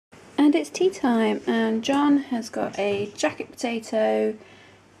And it's tea time, and John has got a jacket potato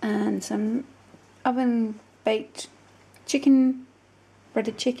and some oven baked chicken,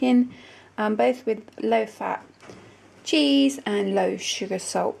 breaded chicken, both with low fat cheese and low sugar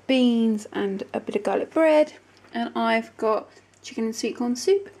salt beans and a bit of garlic bread. And I've got chicken and sweet corn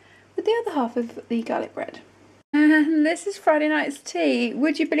soup with the other half of the garlic bread. And this is Friday night's tea.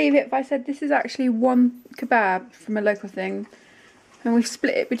 Would you believe it if I said this is actually one kebab from a local thing? And we've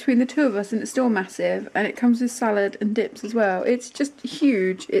split it between the two of us and it's still massive, and it comes with salad and dips as well. It's just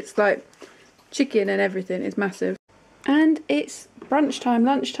huge. It's like chicken and everything. It's massive. And it's brunch time,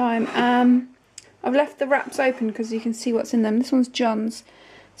 lunchtime. I've left the wraps open because you can see what's in them. This one's John's.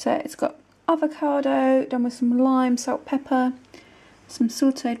 So it's got avocado done with some lime, salt, pepper, some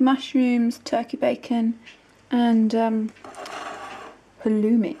sauteed mushrooms, turkey bacon, and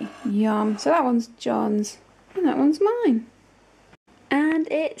halloumi. Yum. So that one's John's and that one's mine. And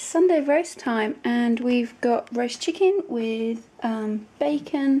it's Sunday roast time, and we've got roast chicken with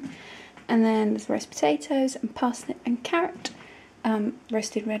bacon, and then there's roast potatoes and parsnip and carrot,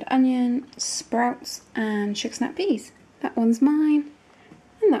 roasted red onion, sprouts and sugar snap peas. That one's mine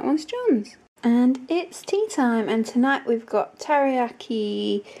and that one's John's. And it's tea time, and tonight we've got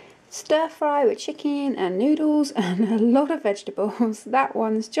teriyaki stir fry with chicken and noodles and a lot of vegetables. That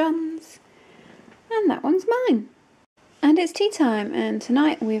one's John's and that one's mine. And it's tea time, and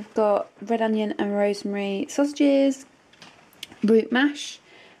tonight we've got red onion and rosemary sausages, root mash,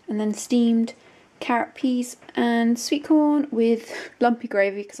 and then steamed carrot, peas and sweet corn with lumpy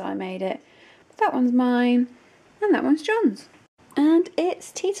gravy because I made it. That one's mine and that one's John's. And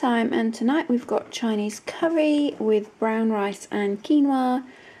it's tea time, and tonight we've got Chinese curry with brown rice and quinoa,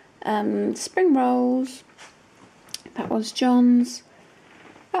 spring rolls. That was John's.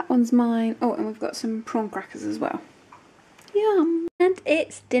 That one's mine. Oh, and we've got some prawn crackers as well. Yum! And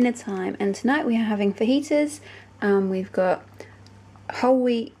it's dinner time, and tonight we are having fajitas. We've got whole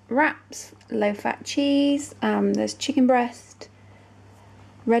wheat wraps, low fat cheese, there's chicken breast,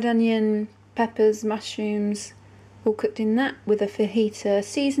 red onion, peppers, mushrooms, all cooked in that with a fajita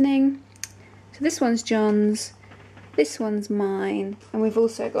seasoning. So this one's John's, this one's mine, and we've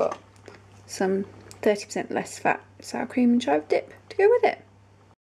also got some 30% less fat sour cream and chive dip to go with it.